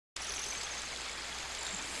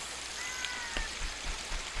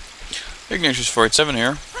Ignatius487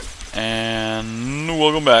 here, and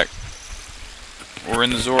welcome back. We're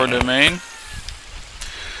in the Zora domain.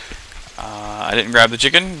 I didn't grab the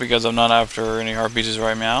chicken because I'm not after any heart pieces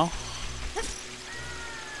right now.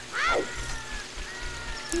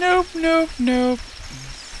 Nope, nope, nope.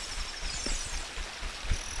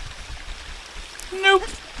 Nope.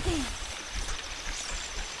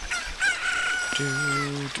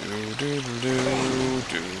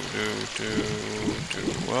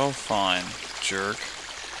 Well, fine, jerk.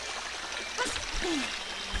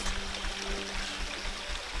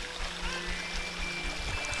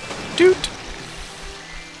 Doot.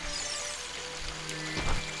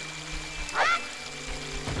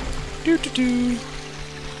 Doot doot doot.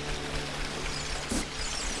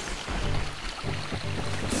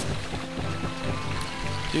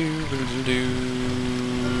 Do do do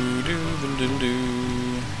do do do do.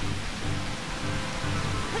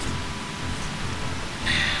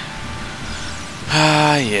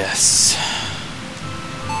 Ah, yes.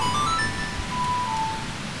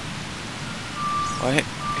 Why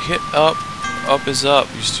hit up? Up is up,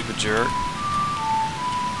 you stupid jerk.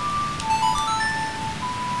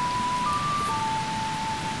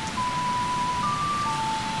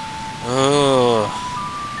 Ugh.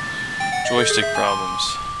 Joystick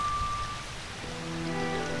problems.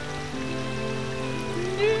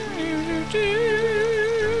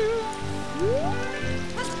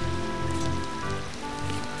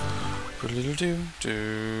 Do do do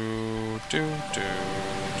do do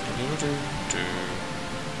do do.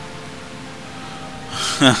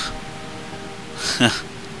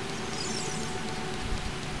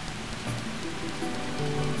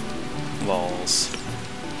 Lols.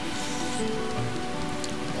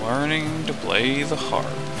 Learning to play the harp. I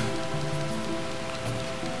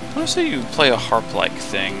want to say you play a harp-like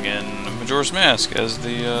thing in Majora's Mask as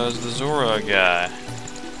the Zora guy.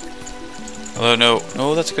 Although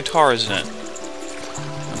no, that's a guitar, isn't it?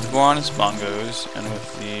 With the Goron, it's bongos, and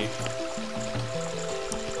with the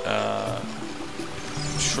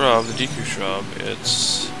shrub, the Deku shrub,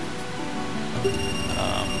 it's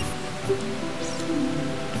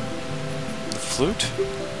the flute,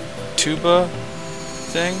 tuba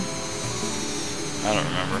thing. I don't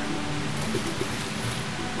remember.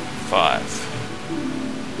 5.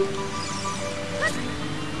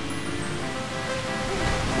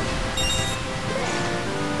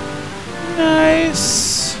 Nice.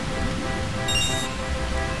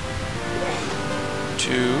 2,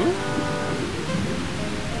 3,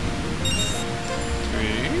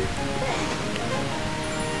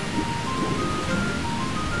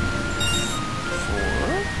 4,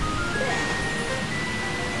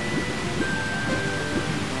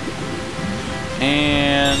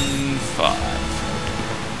 and 5.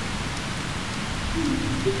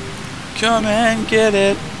 Come and get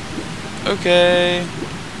it. Okay.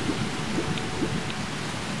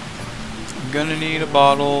 Gonna need a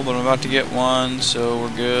bottle, but I'm about to get one, so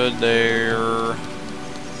we're good there.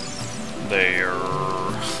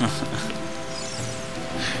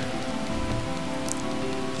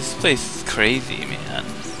 This place is crazy, man.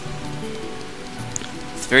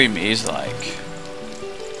 It's very maze-like.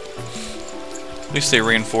 At least they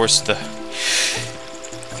reinforced the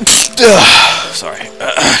sorry,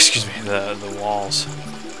 excuse me, the walls.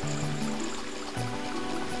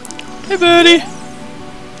 Hey, buddy.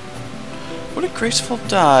 What a graceful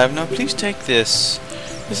dive. Now please take this.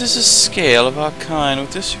 This is a scale of our kind.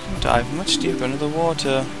 With this you can dive much deeper into the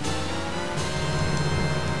water.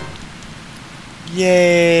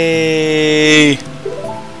 Yay!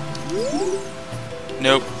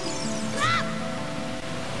 Nope.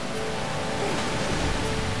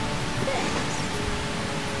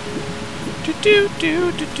 Do do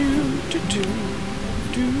do do do do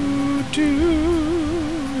do do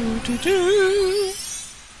do do.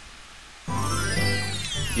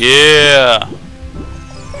 Yeah!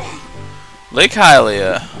 Lake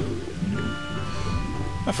Hylia.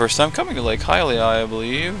 My first time coming to Lake Hylia, I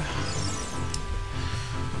believe.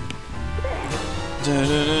 Da,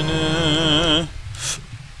 da, da, da.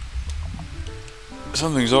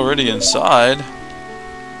 Something's already inside.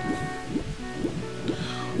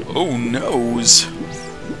 Oh, nose.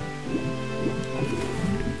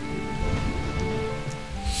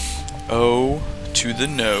 Oh, to the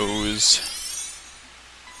nose.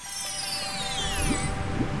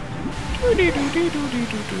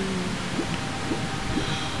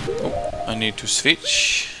 Oh, I need to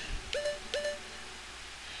switch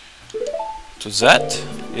to that.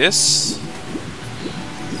 Yes.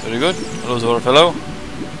 Very good. Hello, Zora fellow.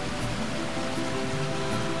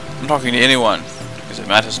 I'm talking to anyone, because it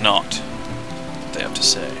matters not what they have to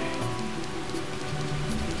say.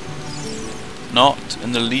 Not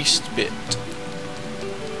in the least bit.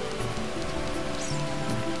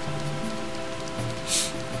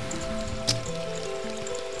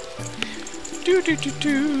 Do do do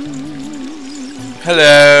do.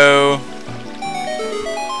 Hello.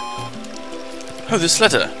 Oh, this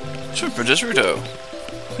letter. It's from Princess Ruto.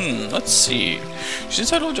 Let's see. She's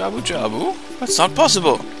inside Lord Jabu Jabu? That's not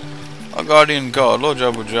possible. Our guardian god, Lord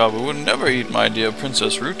Jabu Jabu, would never eat my dear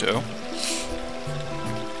Princess Ruto.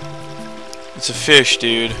 It's a fish,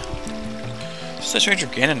 dude. Since that stranger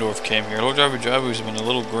Ganondorf came here, Lord Jabu Jabu's been a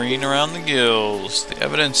little green around the gills. The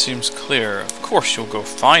evidence seems clear. Of course you'll go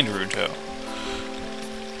find Ruto.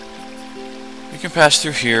 You can pass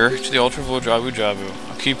through here to the altar of Lord Jabu Jabu.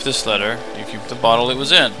 I'll keep this letter. You keep the bottle it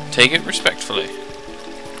was in. Take it respectfully.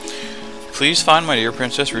 Please find my dear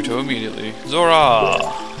Princess Ruto immediately. Zora!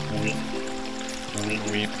 Weep. Weep.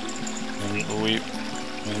 Weep. Weep. Weep.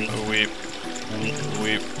 Weep. Weep.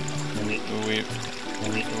 Weep. Weep.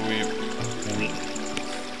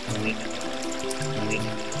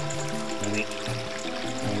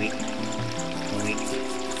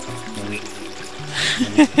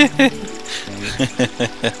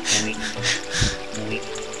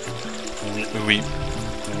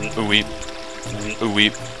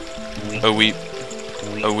 A weep.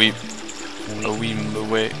 A weep. A weem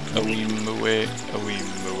away. A weem away. A weem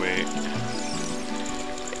away.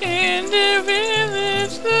 In the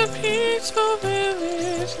village, the peaceful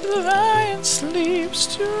village, the lion sleeps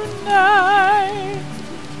tonight.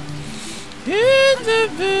 In the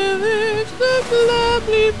village, the blah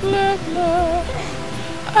blah blah blah.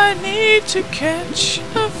 I need to catch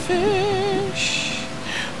a fish.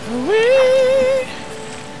 Away.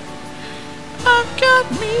 I've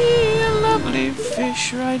got me a lovely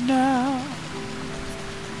fish right now.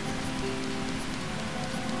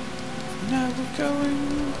 Now we're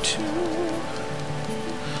going to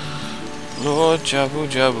Lord Jabu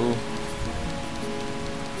Jabu.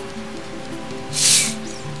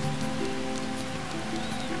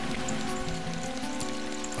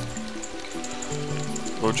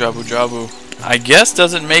 Lord Jabu Jabu, I guess,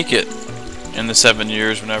 doesn't make it in the 7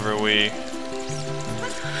 years whenever we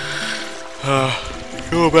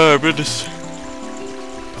go about our business.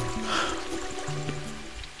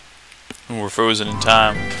 And we're frozen in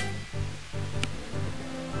time.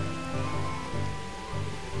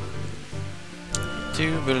 Do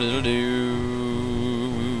a little do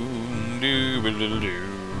a little do.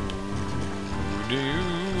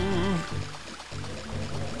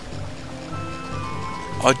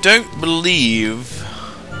 I don't believe.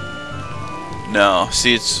 No,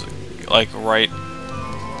 see, it's like right.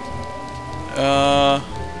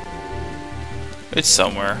 It's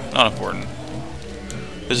somewhere. Not important.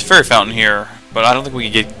 There's a fairy fountain here, but I don't think we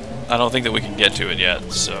can get. I don't think that we can get to it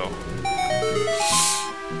yet. So.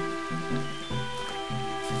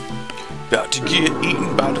 About to get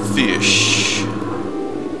eaten by the fish.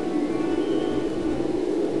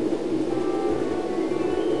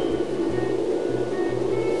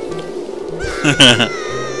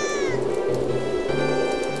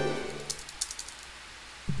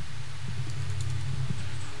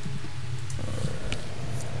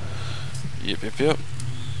 Yep.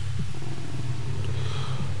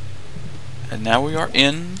 And now we are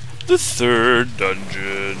in the 3rd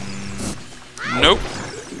dungeon. Nope.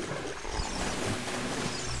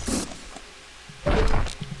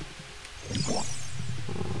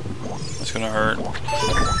 That's gonna hurt.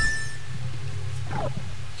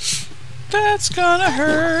 That's gonna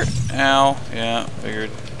hurt. Ow. Yeah,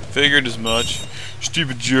 figured as much.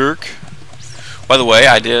 Stupid jerk. By the way,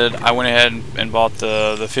 I went ahead and bought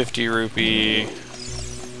the 50 rupee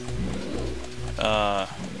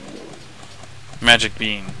magic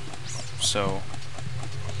bean. So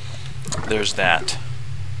there's that.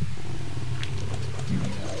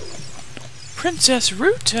 Princess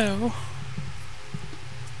Ruto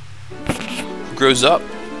grows up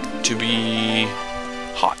to be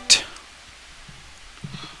hot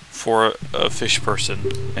for a fish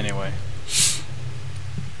person, anyway.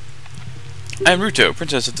 I am Ruto,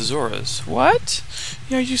 Princess of the Zoras. What?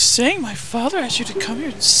 Are you saying my father asked you to come here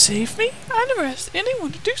and save me? I never asked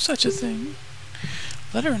anyone to do such a thing.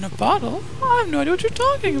 Letter in a bottle? I have no idea what you're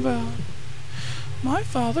talking about. My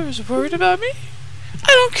father is worried about me?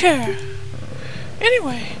 I don't care.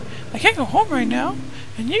 Anyway, I can't go home right now,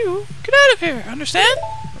 and you get out of here, understand?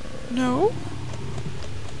 No?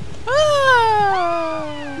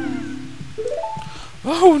 Ah!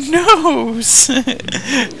 Oh, noes!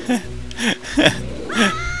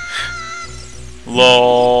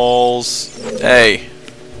 Lols. Hey.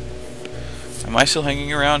 Am I still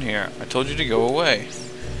hanging around here? I told you to go away.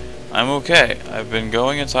 I'm okay. I've been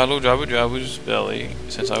going inside little Jabu Jabu's belly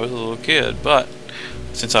since I was a little kid, but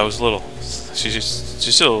since I was little. She's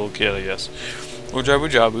still a little kid, I guess. Little Jabu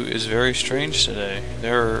Jabu is very strange today.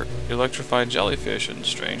 There are electrified jellyfish and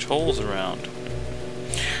strange holes around.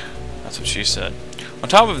 That's what she said. On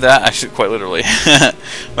top of that, actually quite literally,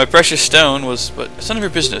 my precious stone was, but it's none of your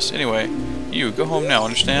business. Anyway, you, go home now,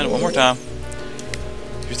 understand? One more time.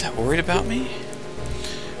 You're that worried about me?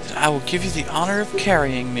 Then I will give you the honor of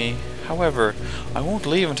carrying me. However, I won't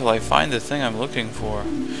leave until I find the thing I'm looking for.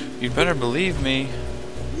 You'd better believe me.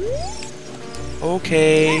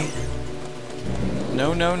 Okay.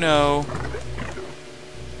 No, no, no.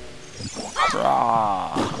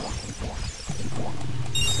 Rah.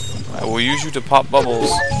 I will use you to pop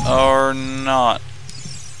bubbles, or not.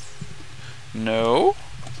 No?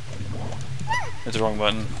 That's the wrong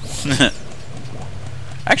button.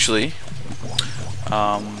 Actually,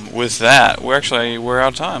 with that, we're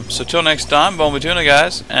out of time. So till next time, Bombatuna,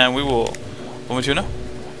 guys, and we will... Bombatuna?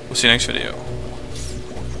 We'll see you next video.